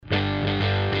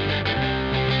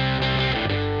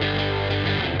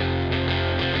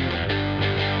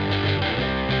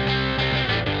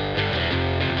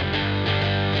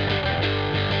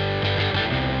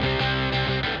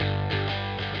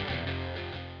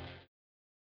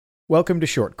Welcome to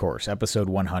Short Course, episode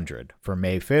 100, for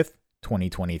May 5th,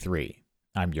 2023.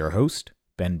 I'm your host,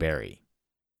 Ben Barry.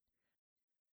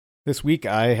 This week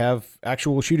I have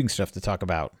actual shooting stuff to talk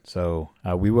about, so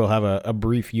we will have a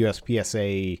brief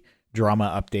USPSA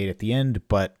drama update at the end,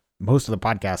 but most of the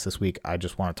podcast this week I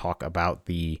just want to talk about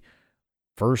the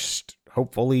first,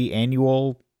 hopefully,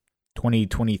 annual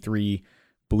 2023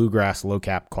 Bluegrass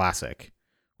Locap Classic,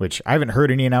 which I haven't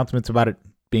heard any announcements about it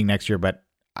being next year, but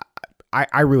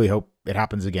I really hope it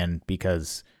happens again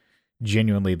because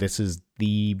genuinely this is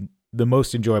the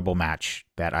most enjoyable match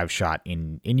that I've shot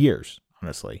in years,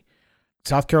 honestly.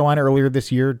 South Carolina earlier this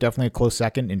year, definitely a close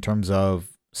second in terms of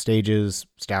stages,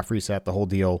 staff reset, the whole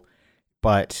deal.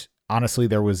 But honestly,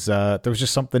 there was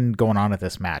just something going on at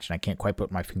this match, and I can't quite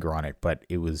put my finger on it, but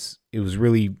it was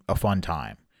really a fun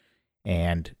time.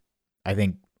 And I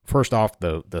think first off,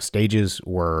 the stages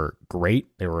were great.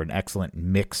 They were an excellent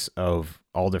mix of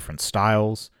all different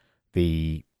styles.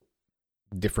 The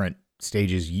different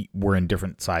stages were in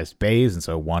different sized bays, and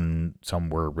so some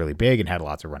were really big and had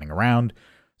lots of running around.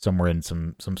 Some were in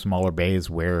some smaller bays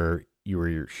where you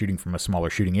were shooting from a smaller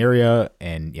shooting area,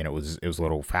 and it was a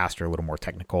little faster, a little more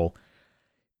technical.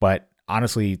 But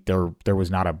honestly, there was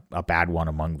not a bad one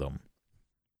among them.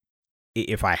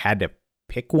 If I had to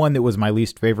pick one that was my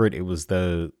least favorite, it was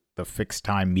the fixed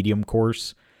time medium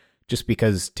course, just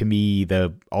because to me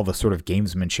all the sort of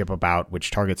gamesmanship about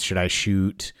which targets should I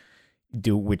shoot,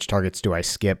 which targets do I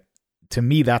skip, to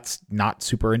me that's not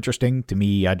super interesting. To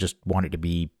me, I just want it to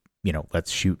be,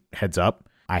 let's shoot heads up.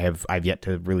 I've yet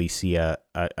to really see a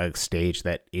stage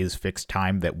that is fixed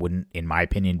time that wouldn't, in my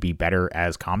opinion, be better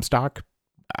as Comstock.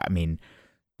 I mean,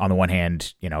 on the one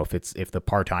hand, if the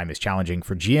par time is challenging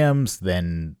for GMs,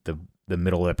 then the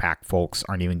middle of the pack folks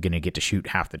aren't even going to get to shoot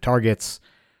half the targets.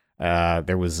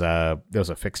 There was a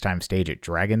fixed time stage at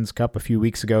Dragons Cup a few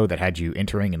weeks ago that had you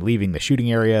entering and leaving the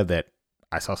shooting area that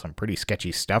I saw some pretty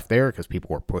sketchy stuff there because people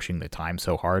were pushing the time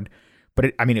so hard. But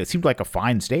it seemed like a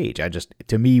fine stage.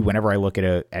 To me, whenever I look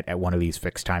at one of these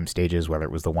fixed time stages, whether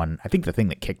it was the one, I think the thing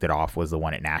that kicked it off was the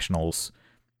one at Nationals,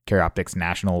 Carry Optics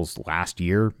Nationals last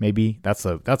year, maybe. That's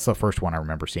the first one I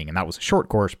remember seeing. And that was a short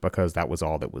course because that was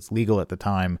all that was legal at the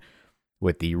time.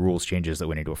 With the rules changes that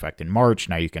went into effect in March,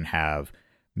 now you can have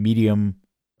medium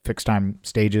fixed time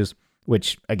stages,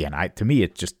 which again, to me,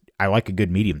 it's just, I like a good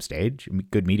medium stage,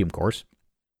 good medium course.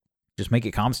 Just make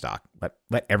it Comstock.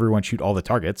 Let everyone shoot all the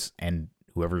targets, and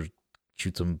whoever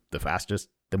shoots them the fastest,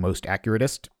 the most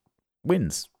accuratest,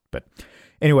 wins. But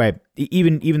anyway,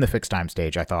 even the fixed time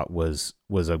stage I thought was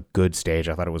a good stage.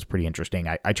 I thought it was pretty interesting.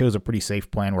 I chose a pretty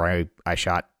safe plan where I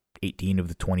shot 18 of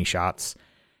the 20 shots.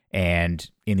 And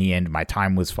in the end, my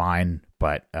time was fine,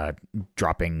 but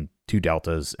dropping 2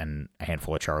 deltas and a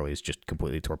handful of Charlies just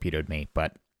completely torpedoed me.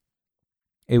 But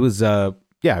it was, I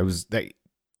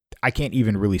can't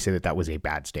even really say that was a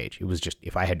bad stage. It was just,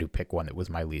 if I had to pick one that was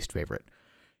my least favorite,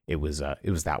 it was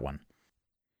that one.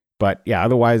 But yeah,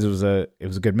 otherwise it was a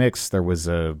good mix. There was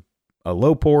a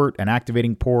low port, an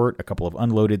activating port, a couple of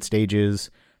unloaded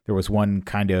stages. There was one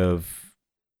kind of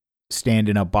stand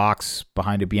in a box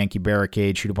behind a Bianchi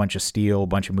barricade, shoot a bunch of steel, a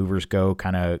bunch of movers go,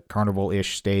 kind of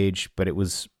carnival-ish stage, but it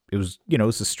was it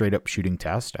was a straight up shooting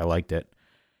test. I liked it.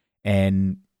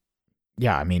 And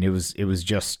yeah, I mean, it was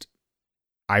just,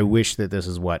 I wish that this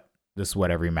is what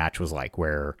every match was like,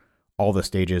 where all the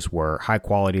stages were high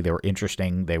quality, they were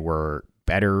interesting, they were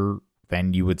better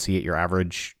than you would see at your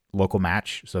average local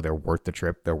match, so they're worth the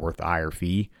trip, they're worth the higher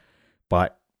fee,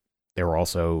 but they were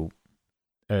also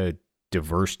a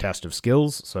diverse test of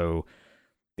skills. So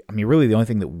I mean, really the only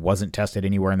thing that wasn't tested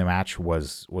anywhere in the match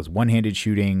was one-handed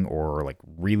shooting or like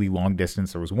really long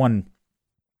distance. There was one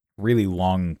really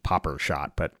long popper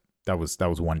shot, but that was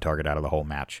one target out of the whole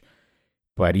match.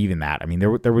 But even that, I mean,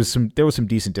 there was some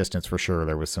decent distance for sure.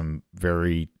 There was some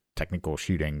very technical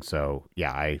shooting. So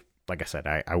yeah, I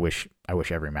wish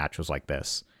every match was like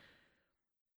this.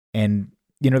 And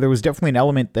there was definitely an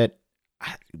element that,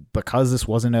 because this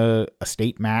wasn't a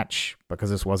state match, because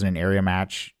this wasn't an area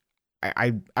match,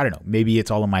 I don't know, maybe it's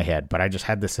all in my head, but I just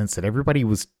had the sense that everybody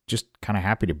was just kind of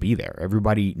happy to be there.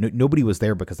 Nobody was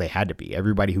there because they had to be.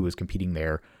 Everybody who was competing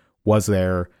there was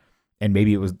there, and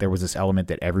maybe there was this element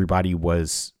that everybody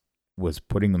was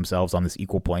putting themselves on this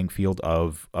equal playing field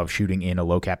of shooting in a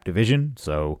low cap division.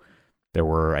 So there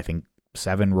were, I think,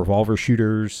 7 revolver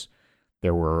shooters.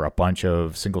 There were a bunch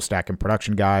of single stack and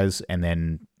production guys, and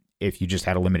then if you just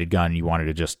had a limited gun and you wanted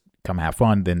to just come have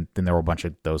fun, then there were a bunch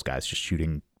of those guys just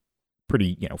shooting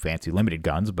pretty, fancy limited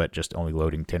guns, but just only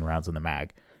loading 10 rounds in the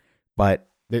mag. But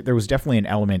there was definitely an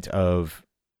element of,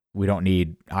 we don't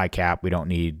need high cap, we don't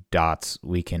need dots,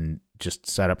 we can just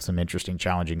set up some interesting,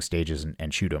 challenging stages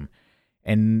and shoot them.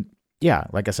 And yeah,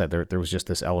 like I said, there was just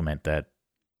this element that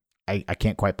I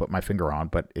can't quite put my finger on,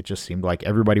 but it just seemed like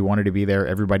everybody wanted to be there.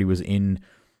 Everybody was in,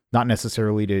 not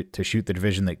necessarily to shoot the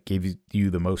division that gave you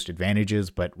the most advantages,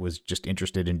 but was just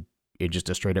interested in just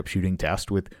a straight up shooting test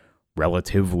with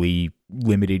relatively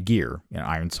limited gear,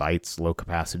 iron sights, low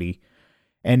capacity.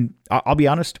 And I'll be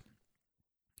honest,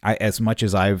 as much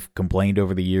as I've complained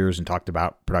over the years and talked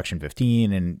about production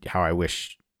 15 and how I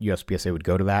wish USPSA would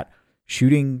go to that,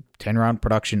 shooting 10-round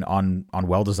production on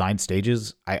well-designed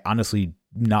stages, I honestly,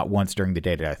 not once during the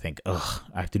day did I think, I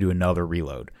have to do another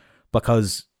reload,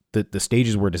 because the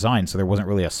stages were designed so there wasn't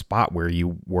really a spot where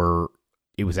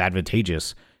it was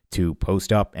advantageous to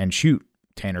post up and shoot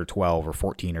 10 or 12 or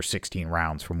 14 or 16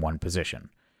 rounds from one position,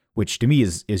 which to me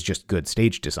is just good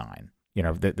stage design.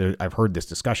 I've heard this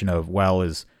discussion of,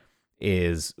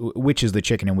 is which is the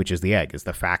chicken and which is the egg? Is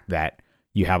the fact that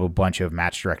you have a bunch of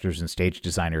match directors and stage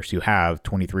designers who have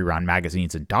 23-round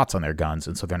magazines and dots on their guns,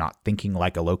 and so they're not thinking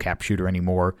like a low-cap shooter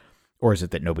anymore? Or is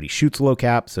it that nobody shoots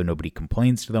low-cap, so nobody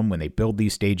complains to them when they build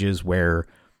these stages where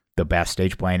the best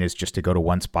stage plan is just to go to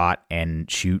one spot and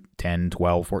shoot 10,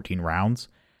 12, 14 rounds?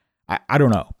 I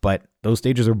don't know, but those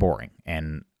stages are boring,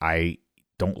 and I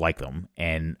don't like them.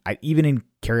 And even in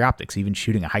carry optics, even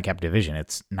shooting a high-cap division,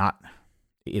 it's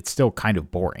still kind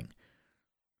of boring.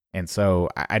 And so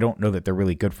I don't know that they're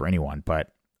really good for anyone,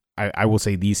 but I will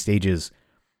say these stages,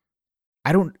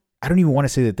 I don't even want to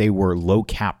say that they were low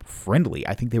cap friendly.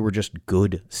 I think they were just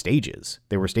good stages.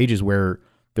 They were stages where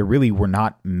there really were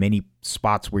not many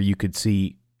spots where you could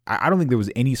see. I don't think there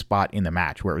was any spot in the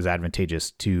match where it was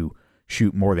advantageous to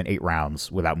shoot more than 8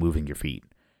 rounds without moving your feet.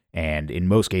 And in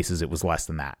most cases, it was less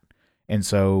than that. And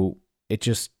so it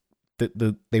just,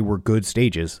 they were good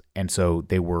stages, and so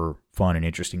they were fun and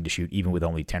interesting to shoot, even with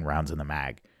only 10 rounds in the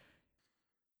mag.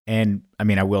 And I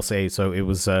mean, I will say, so it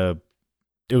was a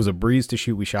breeze to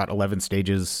shoot. We shot 11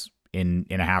 stages in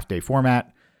a half-day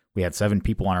format. We had 7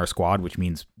 people on our squad, which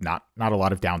means not a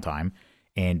lot of downtime.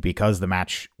 And because the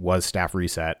match was staff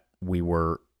reset, we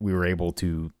were able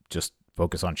to just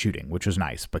focus on shooting, which was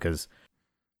nice, because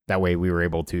that way we were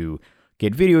able to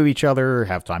get video of each other,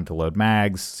 have time to load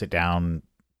mags, sit down,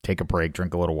 take a break,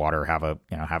 drink a little water, have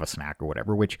a snack or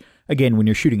whatever, which again, when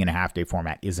you're shooting in a half-day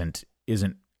format isn't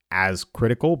as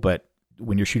critical, but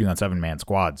when you're shooting on 7-man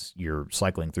squads, you're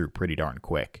cycling through pretty darn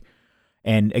quick.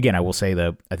 And again, I will say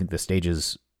that I think the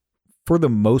stages, for the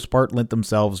most part, lent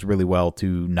themselves really well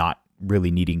to not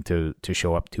really needing to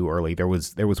show up too early. There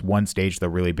was one stage, the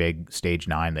really big stage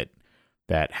 9,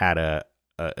 that had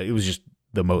it was just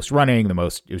the most running, it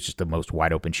was just the most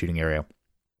wide open shooting area.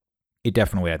 It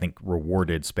definitely, I think,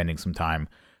 rewarded spending some time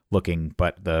looking,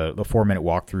 but the 4-minute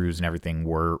walkthroughs and everything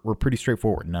were pretty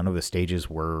straightforward. None of the stages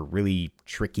were really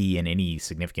tricky in any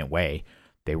significant way.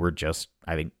 They were just,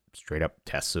 I think, straight up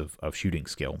tests of shooting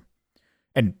skill.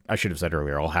 And I should have said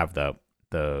earlier, I'll have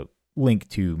the link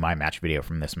to my match video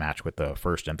from this match with the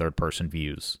first and third person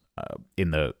views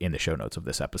in the show notes of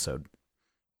this episode.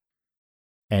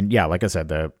 And yeah, like I said,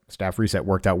 the staff reset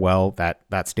worked out well.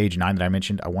 That stage 9 that I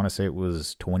mentioned, I want to say it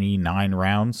was 29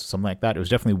 rounds, something like that. It was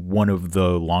definitely one of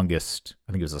the longest.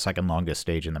 I think it was the second longest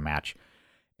stage in the match.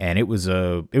 And it was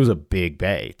a big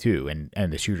bay too.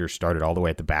 And the shooters started all the way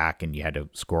at the back, and you had to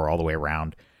score all the way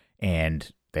around. And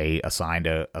they assigned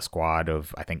a squad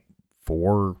of, I think,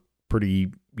 4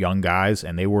 pretty young guys,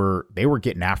 and they were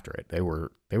getting after it. They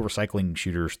were cycling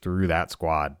shooters through that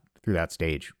squad, through that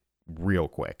stage real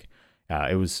quick.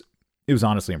 It was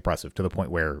honestly impressive, to the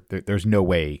point where there's no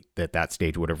way that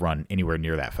stage would have run anywhere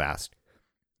near that fast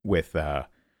with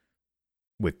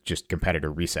just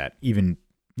competitor reset. Even,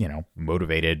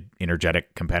 motivated,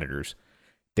 energetic competitors,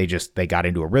 they got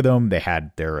into a rhythm. They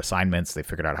had their assignments. They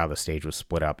figured out how the stage was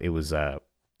split up. It was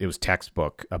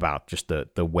textbook about just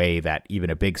the way that even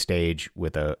a big stage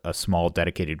with a small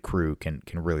dedicated crew can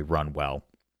really run well.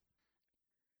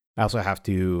 I also have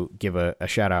to give a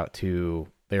shout out to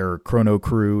their chrono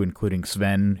crew, including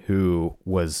Sven, he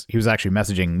was actually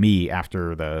messaging me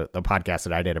after the podcast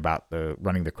that I did about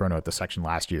running the chrono at the section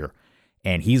last year.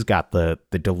 And he's got the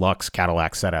deluxe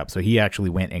Cadillac setup. So he actually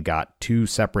went and got 2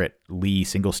 separate Lee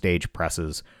single stage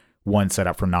presses, one set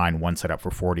up for 9, one set up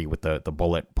for 40 with the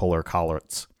bullet puller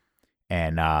collets.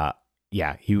 And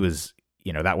yeah, he was,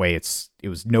 that way it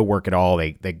was no work at all.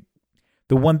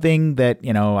 The one thing that,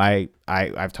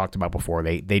 I've talked about before,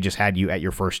 they just had you at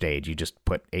your first stage. You just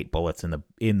put 8 bullets in the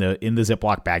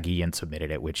Ziploc baggie and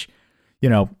submitted it, which,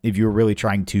 if you were really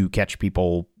trying to catch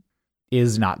people,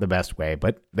 is not the best way.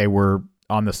 But they were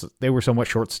somewhat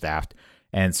short staffed,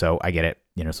 and so I get it.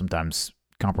 Sometimes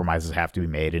compromises have to be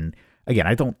made, and again,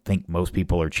 I don't think most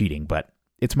people are cheating, but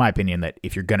it's my opinion that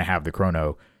if you're going to have the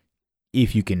chrono,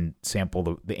 if you can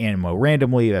sample the ammo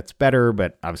randomly, that's better.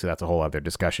 But obviously, that's a whole other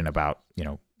discussion about,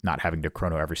 not having to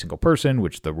chrono every single person,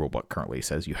 which the rulebook currently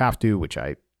says you have to, which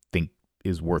I think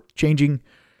is worth changing.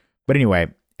 But anyway,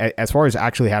 as far as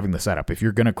actually having the setup, if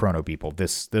you're going to chrono people,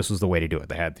 this was the way to do it.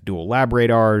 They had the dual lab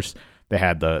radars, they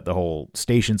had the whole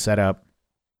station setup.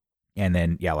 And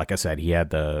then, yeah, like I said, he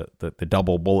had the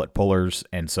double bullet pullers.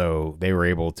 And so they were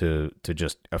able to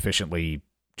just efficiently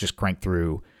just crank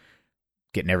through,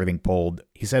 getting everything pulled.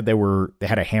 He said they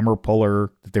had a hammer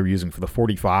puller that they were using for the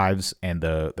 45s and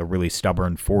the really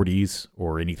stubborn 40s,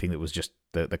 or anything that was just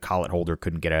the collet holder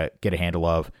couldn't get a handle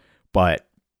of. But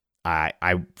I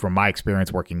from my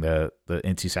experience working the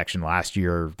NC section last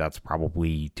year, that's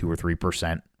probably 2 or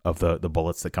 3% of the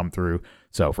bullets that come through.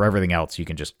 So for everything else, you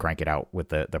can just crank it out with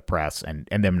the press and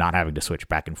them not having to switch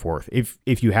back and forth.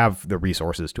 If you have the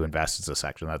resources to invest as a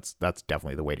section, that's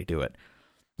definitely the way to do it.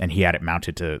 And he had it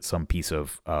mounted to some piece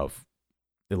of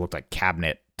it looked like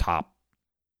cabinet top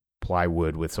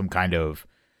plywood with some kind of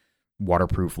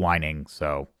waterproof lining.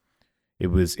 So it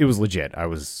was legit. I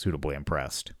was suitably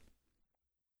impressed.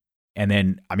 And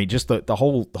then, I mean, just the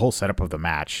whole setup of the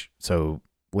match. So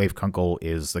Leif Kunkel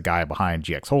is the guy behind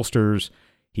GX Holsters.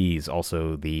 He's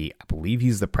also I believe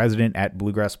he's the president at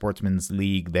Bluegrass Sportsman's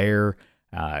League there.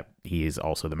 He is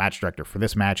also the match director for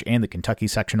this match and the Kentucky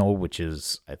sectional, which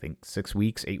is, I think,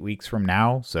 8 weeks from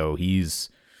now. So he's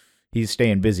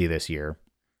staying busy this year.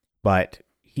 But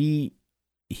he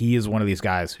is one of these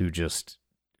guys who just,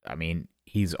 I mean,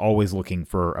 he's always looking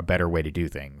for a better way to do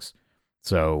things.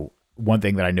 So one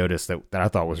thing that I noticed that I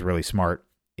thought was really smart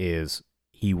is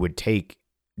he would take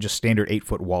just standard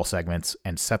 8-foot wall segments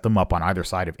and set them up on either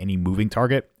side of any moving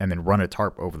target and then run a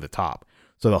tarp over the top.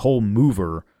 So the whole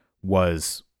mover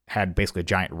had basically a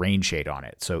giant rain shade on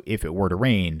it. So if it were to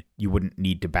rain, you wouldn't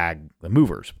need to bag the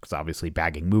movers, because obviously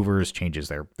bagging movers changes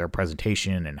their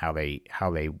presentation and how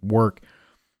they work.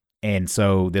 And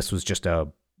so this was just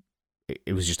a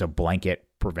blanket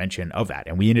prevention of that.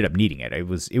 And we ended up needing it. It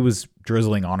was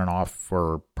drizzling on and off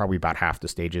for probably about half the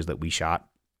stages that we shot.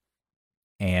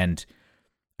 And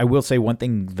I will say one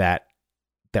thing that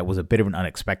was a bit of an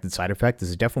unexpected side effect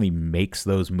is it definitely makes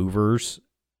those movers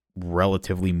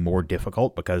relatively more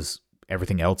difficult, because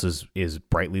everything else is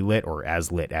brightly lit, or as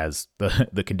lit as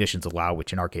the conditions allow,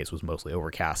 which in our case was mostly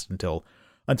overcast until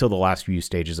the last few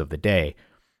stages of the day.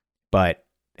 But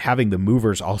having the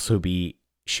movers also be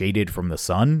shaded from the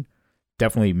sun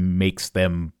definitely makes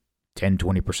them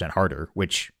 10-20% harder,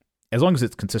 which, as long as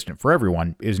it's consistent for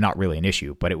everyone, is not really an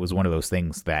issue. But it was one of those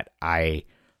things that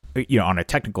on a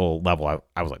technical level,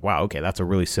 I was like, wow, okay, that's a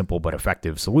really simple but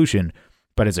effective solution.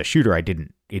 But as a shooter, it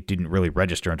didn't really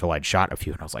register until I'd shot a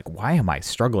few. And I was like, why am I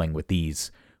struggling with these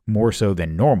more so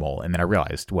than normal? And then I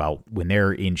realized, well, when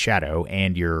they're in shadow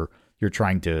and you're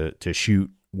trying to shoot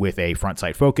with a front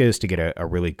sight focus to get a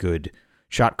really good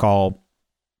shot call,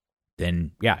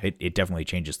 then yeah, it definitely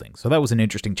changes things. So that was an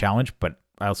interesting challenge, but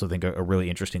I also think a really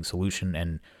interesting solution,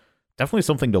 and definitely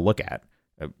something to look at.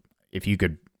 If you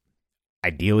could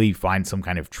ideally find some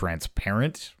kind of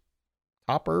transparent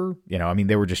topper, I mean,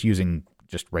 they were just using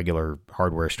just regular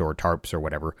hardware store tarps or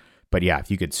whatever. But yeah, if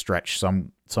you could stretch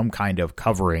some kind of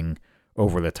covering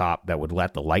over the top that would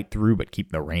let the light through but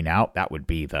keep the rain out, that would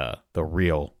be the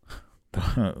real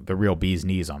the real bee's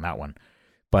knees on that one.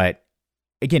 But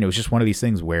again, it was just one of these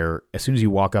things where as soon as you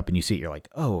walk up and you see it, you're like,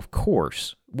 oh, of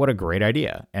course, what a great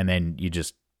idea. And then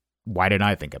why didn't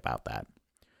I think about that?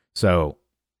 So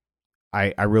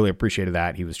I really appreciated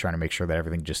that. He was trying to make sure that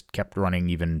everything just kept running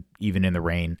even in the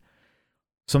rain.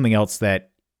 Something else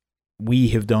that we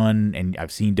have done and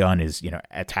I've seen done is,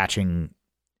 attaching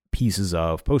pieces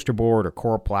of poster board or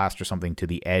coroplast or something to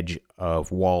the edge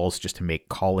of walls just to make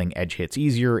calling edge hits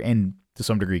easier and to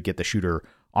some degree get the shooter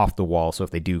off the wall. So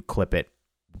if they do clip it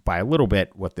by a little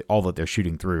bit, all that they're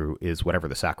shooting through is whatever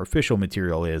the sacrificial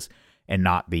material is and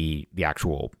not the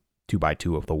actual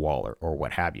 2x2 of the wall or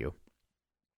what have you.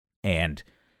 And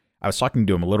I was talking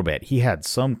to him a little bit. He had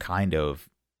some kind of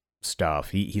stuff.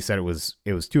 He said it was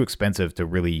too expensive to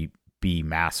really be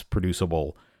mass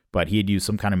producible, but he had used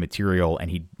some kind of material and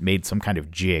he made some kind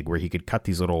of jig where he could cut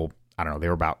these little, I don't know, they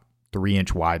were about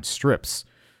 3-inch wide strips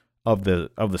of the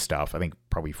stuff. I think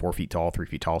probably 4 feet tall, 3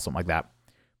 feet tall, something like that.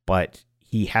 But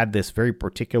he had this very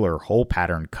particular hole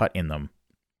pattern cut in them.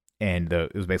 And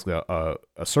it was basically a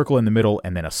circle in the middle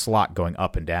and then a slot going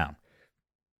up and down.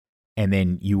 And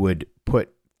then you would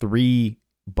put 3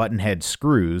 button head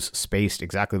screws spaced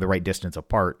exactly the right distance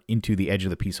apart into the edge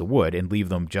of the piece of wood and leave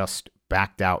them just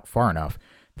backed out far enough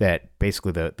that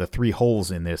basically the three holes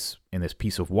in this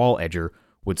piece of wall edger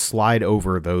would slide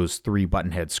over those three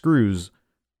button head screws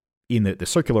in the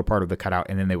circular part of the cutout,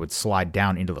 and then they would slide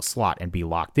down into the slot and be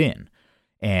locked in.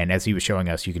 And as he was showing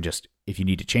us, you can just, if you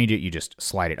need to change it, you just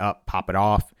slide it up, pop it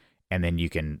off, and then you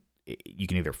can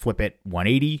either flip it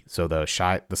 180, so the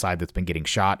side that's been getting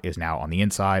shot is now on the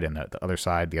inside, and the other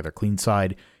side, the other clean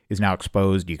side, is now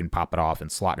exposed. You can pop it off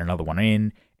and slot another one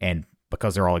in, and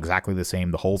because they're all exactly the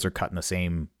same, the holes are cut in the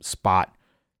same spot,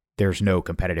 there's no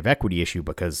competitive equity issue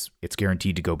because it's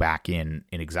guaranteed to go back in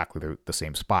exactly the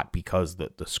same spot because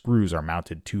the screws are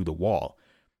mounted to the wall.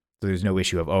 So there's no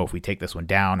issue of, if we take this one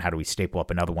down, how do we staple up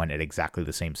another one at exactly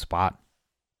the same spot?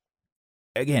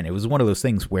 Again, it was one of those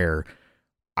things where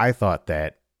I thought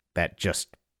that just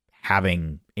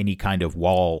having any kind of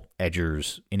wall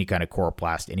edgers, any kind of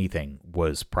coroplast, anything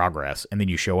was progress. And then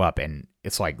you show up and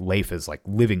it's like Leif is like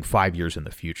living 5 years in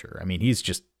the future. I mean, he's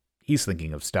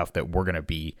thinking of stuff that we're going to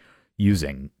be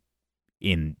using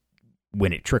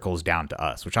when it trickles down to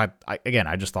us, which I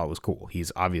just thought was cool.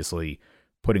 He's obviously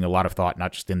putting a lot of thought,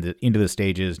 not just into the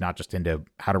stages, not just into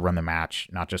how to run the match,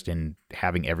 not just in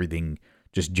having everything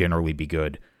just generally be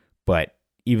good, but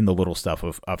even the little stuff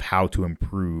of how to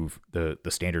improve the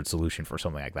standard solution for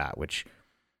something like that, which,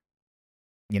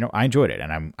 I enjoyed it.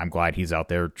 And I'm glad he's out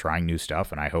there trying new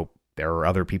stuff. And I hope there are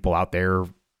other people out there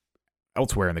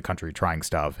elsewhere in the country trying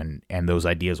stuff, and those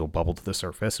ideas will bubble to the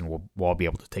surface, and we'll all be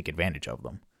able to take advantage of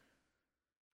them.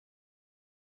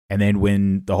 And then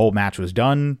when the whole match was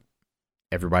done,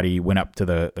 everybody went up to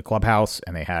the clubhouse,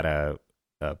 and they had a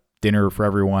dinner for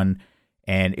everyone,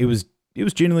 and it was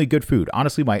genuinely good food.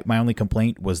 Honestly, my only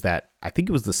complaint was that I think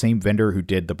it was the same vendor who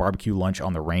did the barbecue lunch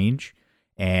on the range,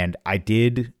 and I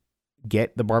did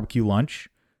get the barbecue lunch.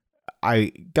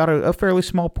 I got a fairly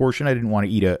small portion. I didn't want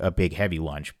to eat a big, heavy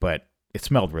lunch, but it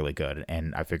smelled really good,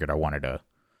 and I figured I wanted to,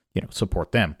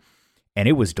 support them. And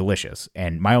it was delicious.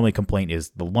 And my only complaint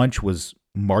is the lunch was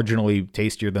marginally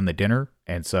tastier than the dinner.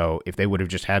 And so if they would have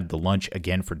just had the lunch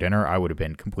again for dinner, I would have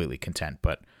been completely content.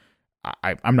 But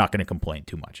I'm not going to complain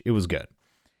too much. It was good.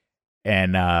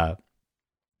 And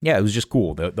it was just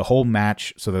cool. The whole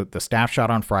match. So the staff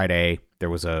shot on Friday. There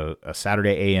was a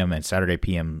Saturday AM and Saturday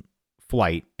PM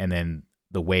flight. And then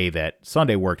the way that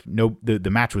Sunday worked, the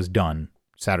match was done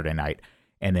Saturday night,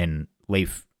 and then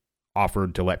Leif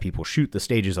offered to let people shoot the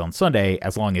stages on Sunday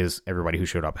as long as everybody who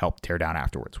showed up helped tear down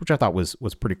afterwards, which I thought was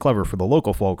pretty clever for the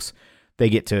local folks. They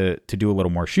get to do a little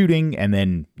more shooting, and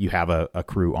then you have a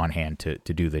crew on hand to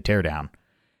do the teardown.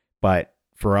 But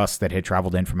for us that had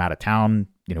traveled in from out of town,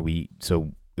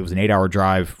 so it was an 8-hour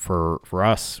drive for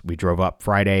us. We drove up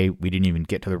Friday. We didn't even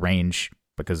get to the range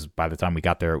because by the time we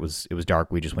got there, it was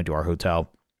dark. We just went to our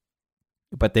hotel.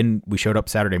 But then we showed up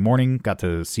Saturday morning, got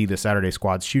to see the Saturday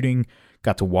squads shooting,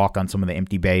 got to walk on some of the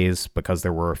empty bays because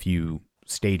there were a few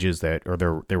stages there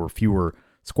were fewer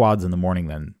squads in the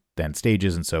morning than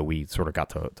stages. And so we sort of got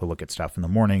to look at stuff in the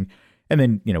morning. And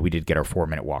then, we did get our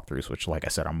 4-minute walkthroughs, which, like I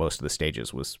said, on most of the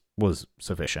stages was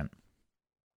sufficient.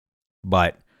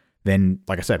 But then,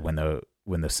 like I said, when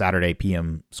the Saturday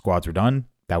PM squads were done,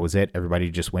 that was it. Everybody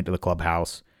just went to the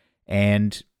clubhouse,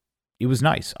 and it was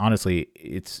nice. Honestly,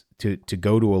 it's to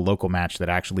go to a local match that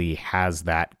actually has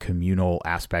that communal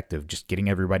aspect of just getting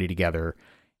everybody together,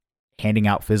 handing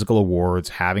out physical awards,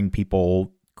 having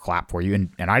people clap for you.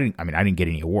 And I didn't get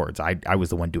any awards. I was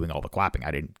the one doing all the clapping. I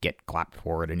didn't get clapped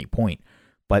for at any point.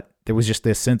 But there was just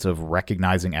this sense of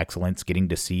recognizing excellence, getting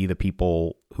to see the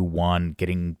people who won,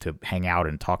 getting to hang out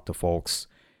and talk to folks,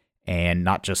 and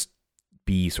not just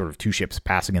be sort of two ships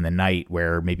passing in the night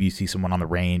where maybe you see someone on the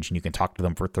range and you can talk to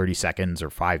them for 30 seconds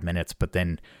or 5 minutes, but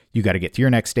then you got to get to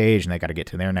your next stage and they got to get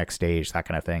to their next stage, that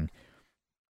kind of thing.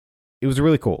 It was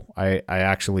really cool. I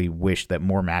actually wish that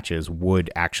more matches would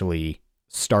actually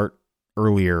start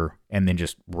earlier and then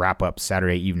just wrap up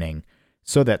Saturday evening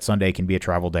so that Sunday can be a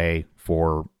travel day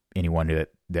for anyone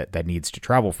that needs to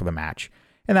travel for the match.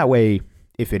 And that way,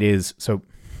 if it is, so,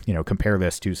 compare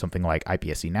this to something like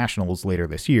IPSC Nationals later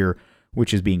this year,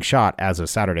 which is being shot as a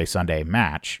Saturday-Sunday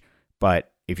match.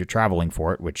 But if you're traveling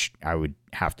for it, which I would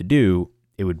have to do,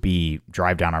 it would be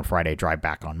drive down on Friday, drive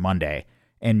back on Monday.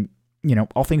 And,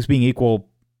 all things being equal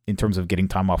in terms of getting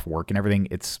time off work and everything,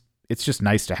 it's just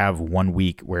nice to have 1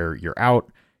 week where you're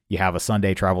out, you have a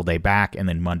Sunday travel day back, and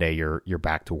then Monday you're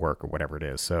back to work or whatever it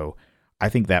is. So I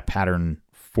think that pattern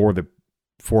for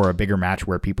a bigger match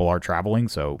where people are traveling,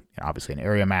 so obviously an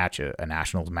area match, a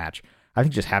nationals match, I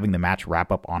think just having the match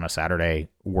wrap up on a Saturday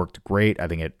worked great. I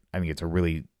think it's a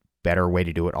really better way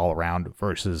to do it all around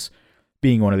versus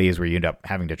being one of these where you end up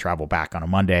having to travel back on a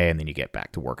Monday and then you get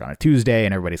back to work on a Tuesday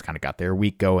and everybody's kind of got their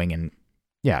week going, and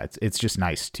yeah, it's just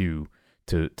nice to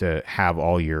have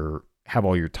all your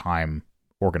time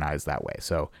organized that way.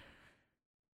 So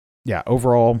yeah,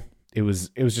 overall it was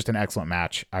just an excellent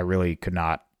match. I really could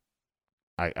not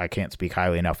I can't speak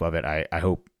highly enough of it. I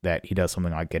hope that he does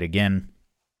something like it again.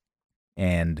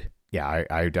 And yeah,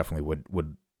 I definitely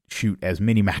would shoot as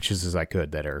many matches as I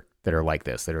could that are like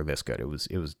this, that are this good. It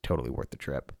was totally worth the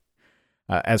trip.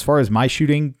 As far as my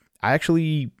shooting, I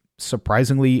actually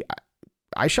surprisingly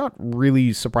I shot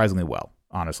really surprisingly well,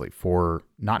 honestly, for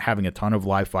not having a ton of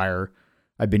live fire.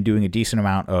 I've been doing a decent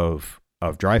amount of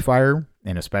dry fire,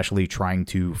 and especially trying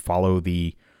to follow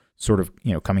the sort of,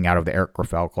 coming out of the Eric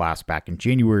Graffel class back in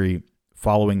January,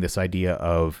 following this idea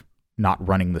of not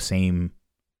running the same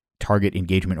target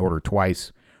engagement order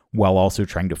twice, while also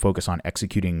trying to focus on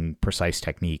executing precise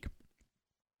technique.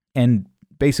 And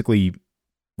basically,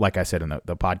 like I said in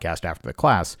the podcast after the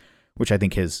class, which I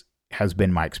think has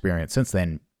been my experience since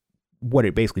then, what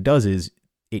it basically does is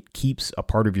it keeps a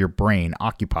part of your brain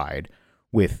occupied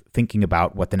with thinking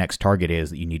about what the next target is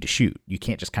that you need to shoot. You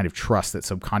can't just kind of trust that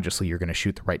subconsciously you're going to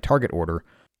shoot the right target order,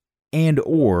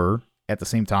 or at the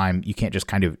same time, you can't just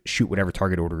kind of shoot whatever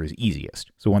target order is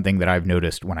easiest. So one thing that I've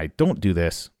noticed when I don't do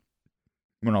this,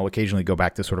 when I'll occasionally go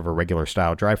back to sort of a regular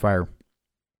style dry fire,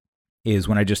 is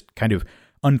when I just kind of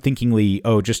unthinkingly,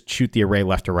 just shoot the array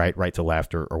left to right, right to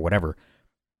left, or whatever.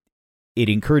 It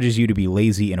encourages you to be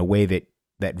lazy in a way that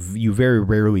you very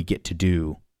rarely get to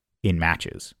do in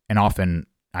matches. And often,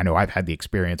 I know I've had the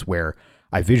experience where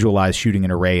I visualize shooting an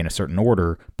array in a certain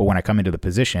order, but when I come into the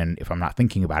position, if I'm not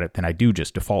thinking about it, then I do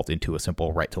just default into a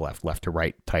simple right to left, left to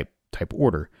right type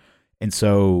order. And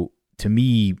so to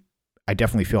me, I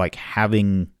definitely feel like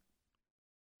having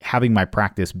my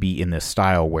practice be in this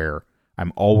style where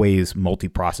I'm always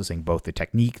multi-processing both the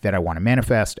technique that I want to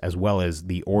manifest as well as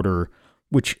the order,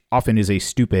 which often is a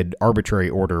stupid, arbitrary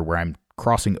order where I'm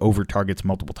crossing over targets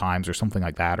multiple times or something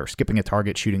like that, or skipping a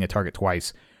target, shooting a target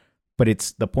twice.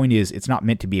 But the point is, it's not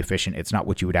meant to be efficient. It's not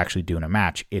what you would actually do in a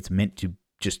match. It's meant to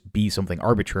just be something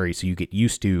arbitrary so you get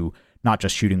used to not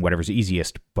just shooting whatever's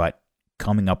easiest, but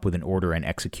coming up with an order and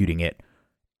executing it,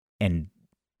 and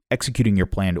executing your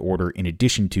planned order in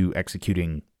addition to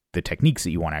executing the techniques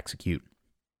that you want to execute.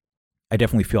 I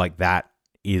definitely feel like that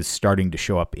is starting to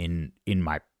show up in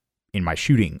my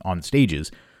shooting on stages,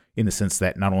 in the sense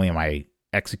that not only am I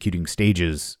executing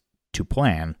stages to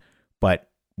plan, but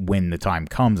when the time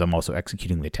comes, I'm also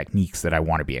executing the techniques that I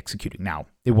want to be executing. Now,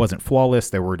 it wasn't flawless.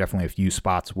 There were definitely a few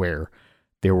spots where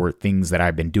there were things that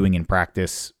I've been doing in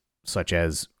practice, such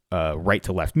as right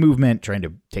to left movement, trying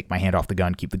to take my hand off the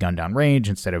gun, keep the gun down range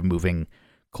instead of moving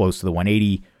close to the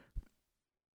 180.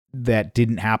 That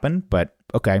didn't happen, but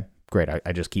okay, great.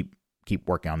 I just keep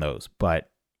working on those. But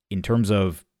in terms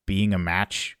of being a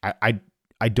match,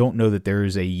 I don't know that there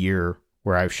is a year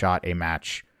where I've shot a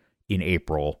match in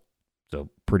April, so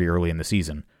pretty early in the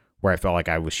season, where I felt like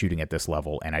I was shooting at this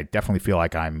level. And I definitely feel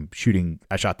like I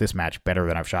shot this match better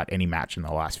than I've shot any match in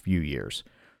the last few years.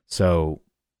 So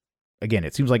again,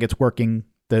 it seems like it's working.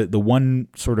 The one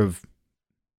sort of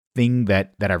thing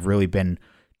that I've really been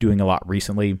doing a lot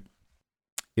recently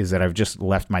is that I've just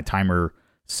left my timer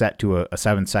set to a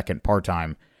 7-second par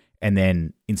time. And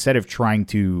then instead of trying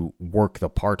to work the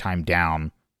par time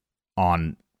down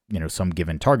on, some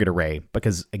given target array,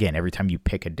 because again, every time you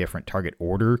pick a different target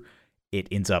order,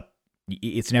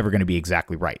 it's never going to be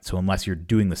exactly right. So unless you're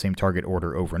doing the same target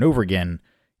order over and over again,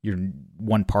 you're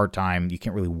one par time, you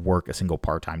can't really work a single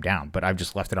par time down. But I've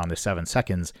just left it on the 7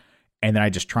 seconds, and then I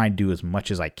just try and do as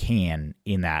much as I can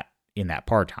in that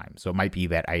par time. So it might be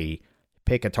that I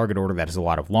pick a target order that has a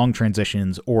lot of long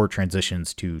transitions or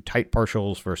transitions to tight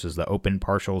partials versus the open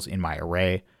partials in my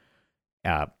array.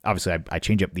 Obviously, I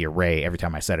change up the array every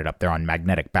time I set it up. They're on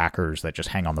magnetic backers that just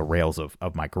hang on the rails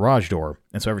of my garage door.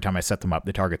 And so every time I set them up,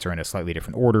 the targets are in a slightly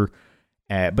different order.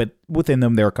 But within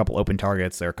them, there are a couple open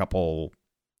targets. There are a couple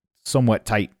somewhat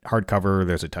tight hardcover.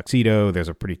 There's a tuxedo. There's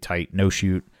a pretty tight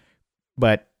no-shoot.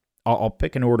 But I'll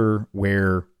pick an order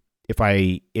where if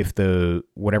the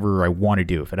whatever I want to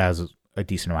do, if it has a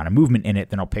decent amount of movement in it,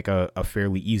 then I'll pick a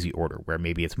fairly easy order where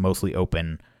maybe it's mostly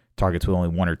open targets with only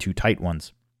one or two tight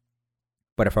ones.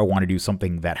 But if I want to do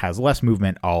something that has less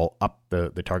movement, I'll up the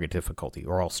target difficulty,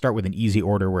 or I'll start with an easy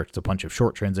order where it's a bunch of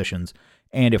short transitions.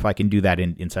 And if I can do that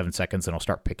in 7 seconds, then I'll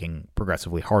start picking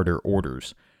progressively harder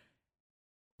orders.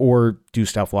 Or do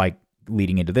stuff like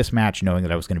leading into this match, knowing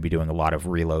that I was going to be doing a lot of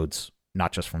reloads,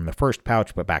 not just from the first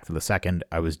pouch, but back to the second.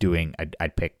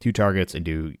 I'd pick two targets and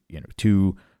do,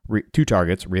 two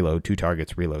targets, reload, two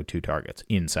targets, reload, two targets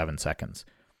in 7 seconds.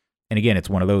 And again, it's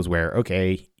one of those where,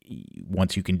 okay,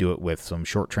 once you can do it with some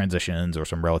short transitions or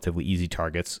some relatively easy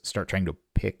targets, start trying to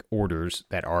pick orders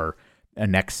that are a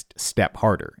next step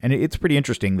harder. And it's pretty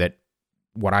interesting that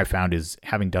what I found is,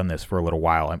 having done this for a little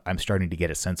while, I'm starting to get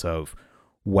a sense of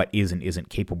what is and isn't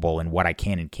capable and what I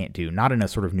can and can't do. Not in a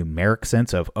sort of numeric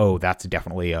sense of, oh, that's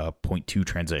definitely a 0.2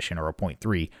 transition or a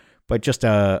 0.3, but just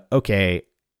okay,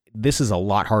 this is a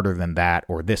lot harder than that,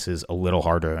 or this is a little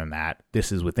harder than that.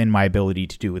 This is within my ability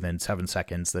to do within 7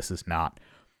 seconds. This is not.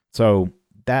 So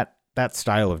that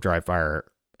style of dry fire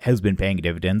has been paying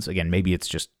dividends. Again, maybe it's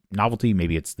just novelty.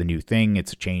 Maybe it's the new thing.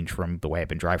 It's a change from the way I've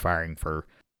been dry firing for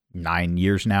 9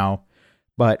 years now,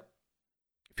 but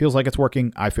it feels like it's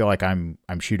working. I feel like I'm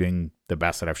shooting the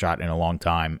best that I've shot in a long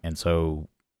time, and so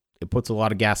it puts a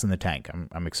lot of gas in the tank.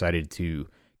 I'm excited to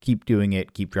keep doing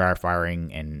it, keep dry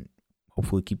firing, and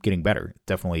hopefully keep getting better.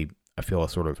 Definitely, I feel a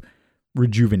sort of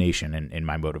rejuvenation in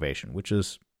my motivation, which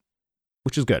is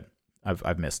good.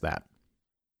 I've missed that.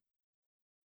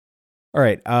 All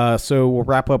right, so we'll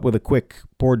wrap up with a quick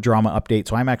board drama update.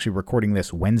 So I'm actually recording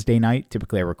this Wednesday night.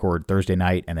 Typically, I record Thursday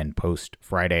night and then post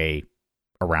Friday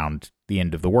around the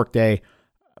end of the workday.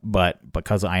 But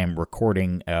because I am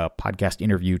recording a podcast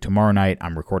interview tomorrow night,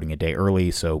 I'm recording a day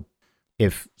early. So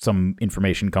if some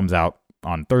information comes out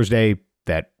on Thursday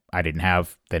that I didn't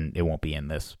have, then it won't be in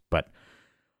this. But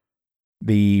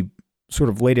the sort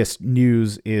of latest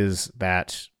news is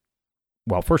that,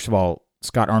 well, first of all,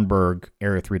 Scott Arnberg,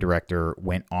 Area 3 director,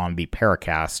 went on the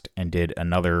Paracast and did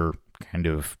another kind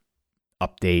of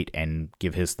update and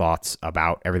give his thoughts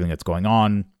about everything that's going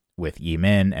on with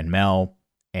Yi-Min and Mel.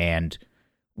 And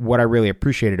what I really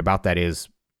appreciated about that is,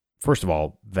 first of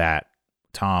all, that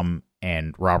Tom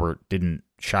and Robert didn't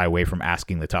shy away from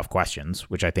asking the tough questions,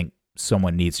 which I think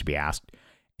someone needs to be asked.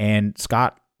 And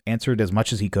Scott answered as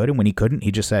much as he could. And when he couldn't,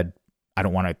 he just said, I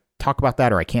don't want to talk about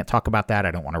that, or I can't talk about that.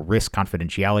 I don't want to risk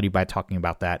confidentiality by talking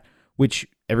about that, which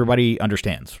everybody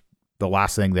understands. The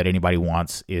last thing that anybody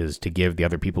wants is to give the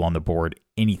other people on the board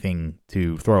anything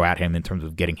to throw at him in terms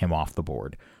of getting him off the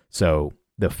board. So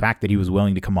the fact that he was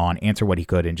willing to come on, answer what he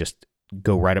could, and just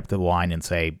go right up to the line and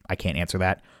say, I can't answer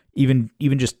that. Even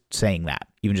just saying that,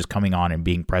 even just coming on and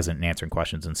being present and answering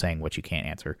questions and saying what you can't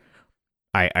answer,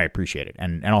 I appreciate it.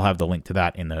 And I'll have the link to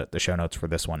that in the show notes for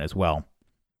this one as well.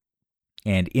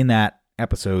 And in that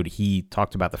episode, he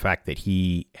talked about the fact that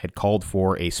he had called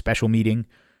for a special meeting,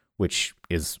 which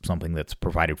is something that's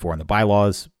provided for in the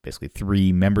bylaws. Basically,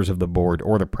 3 members of the board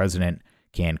or the president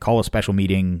can call a special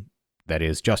meeting that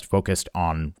is just focused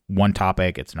on one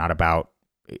topic. It's not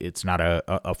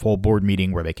a full board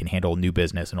meeting where they can handle new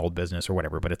business and old business or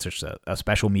whatever, but it's just a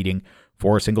special meeting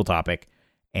for a single topic.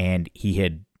 And he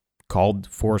had called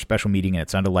for a special meeting, and it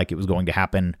sounded like it was going to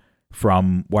happen.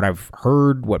 From what I've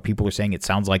heard, what people are saying, it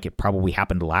sounds like it probably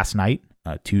happened last night,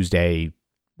 Tuesday,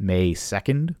 May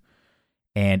 2nd.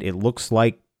 And it looks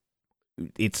like,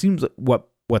 it seems what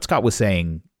Scott was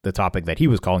saying, the topic that he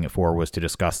was calling it for was to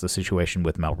discuss the situation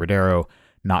with Mel Rodero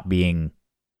not being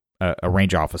a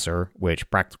range officer, which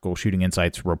Practical Shooting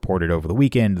Insights reported over the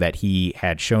weekend that he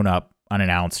had shown up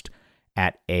unannounced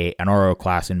at an RO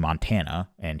class in Montana,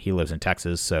 and he lives in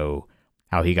Texas, so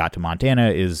how he got to Montana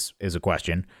is a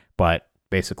question. But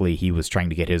basically, he was trying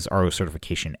to get his RO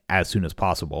certification as soon as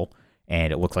possible,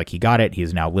 and it looks like he got it. He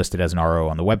is now listed as an RO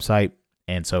on the website,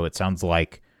 and so it sounds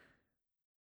like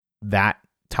that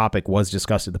topic was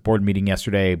discussed at the board meeting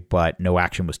yesterday, but no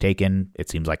action was taken. It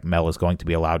seems like Mel is going to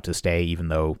be allowed to stay, even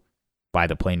though by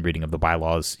the plain reading of the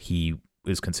bylaws, he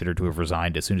is considered to have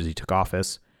resigned as soon as he took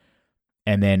office.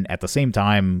 And then at the same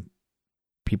time,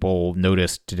 people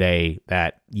noticed today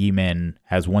that Yi-Min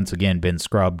has once again been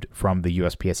scrubbed from the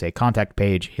USPSA contact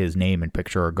page. His name and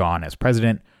picture are gone as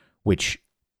president, which,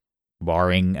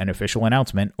 barring an official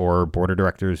announcement or board of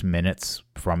directors minutes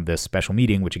from this special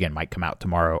meeting, which again might come out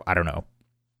tomorrow, I don't know,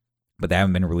 but they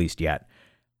haven't been released yet.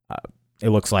 It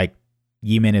looks like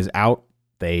Yi-Min is out.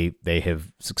 They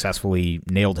have successfully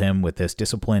nailed him with this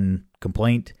discipline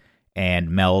complaint, and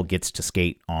Mel gets to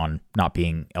skate on not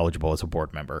being eligible as a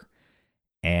board member.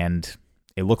 And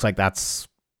it looks like that's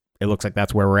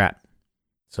where we're at.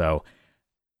 So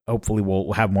hopefully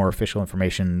we'll have more official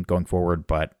information going forward.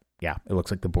 But yeah, it looks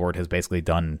like the board has basically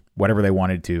done whatever they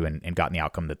wanted to and gotten the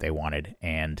outcome that they wanted.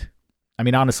 And I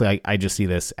mean, honestly, I just see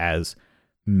this as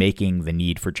making the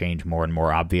need for change more and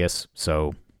more obvious.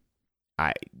 So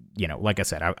like I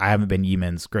said, I haven't been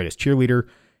Yi-Min's greatest cheerleader.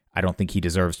 I don't think he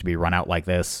deserves to be run out like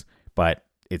this, but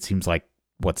it seems like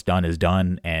what's done is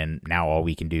done, and now all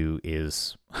we can do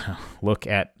is look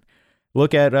at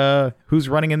who's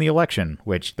running in the election,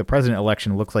 which the president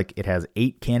election looks like it has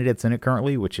 8 candidates in it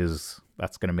currently,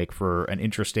 that's going to make for an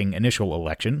interesting initial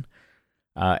election.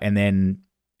 And then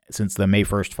since the May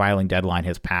 1st filing deadline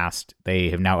has passed, they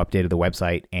have now updated the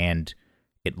website, and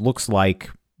it looks like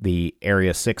the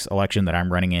Area 6 election that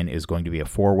I'm running in is going to be a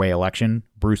 4-way election.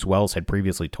 Bruce Wells had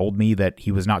previously told me that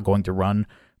he was not going to run,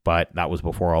 but that was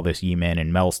before all this Yeeman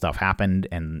and Mel stuff happened,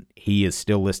 and he is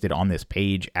still listed on this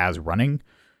page as running.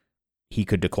 He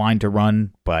could decline to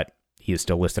run, but he is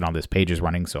still listed on this page as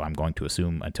running, so I'm going to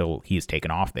assume until he is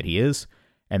taken off that he is.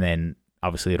 And then,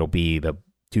 obviously, it'll be the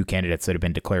 2 candidates that have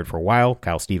been declared for a while,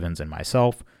 Kyle Stevens and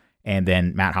myself, and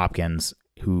then Matt Hopkins,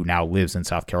 who now lives in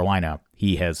South Carolina.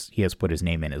 He has put his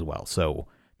name in as well. So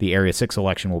the Area 6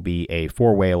 election will be a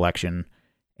 4-way election,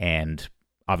 and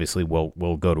obviously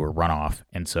we'll go to a runoff.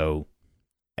 And so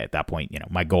at that point,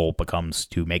 my goal becomes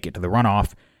to make it to the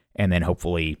runoff, and then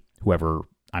hopefully whoever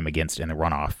I'm against in the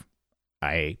runoff,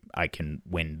 I can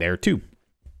win there too.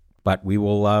 But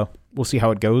we'll see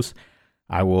how it goes.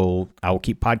 I will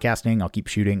keep podcasting. I'll keep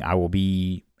shooting. I will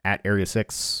be at Area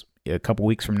 6 a couple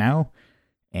weeks from now,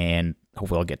 and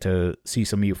hopefully I'll get to see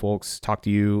some of you folks, talk to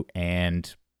you,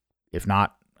 and if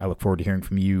not, I look forward to hearing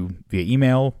from you via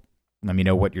email. Let me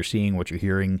know what you're seeing, what you're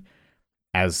hearing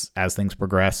as things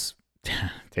progress.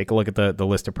 Take a look at the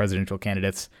list of presidential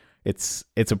candidates. It's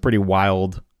a pretty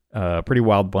wild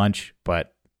bunch,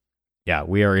 but yeah,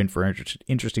 we are in for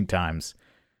interesting times.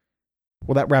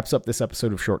 Well, that wraps up this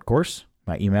episode of Short Course.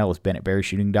 My email is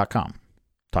ben@berryshooting.com.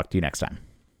 Talk to you next time.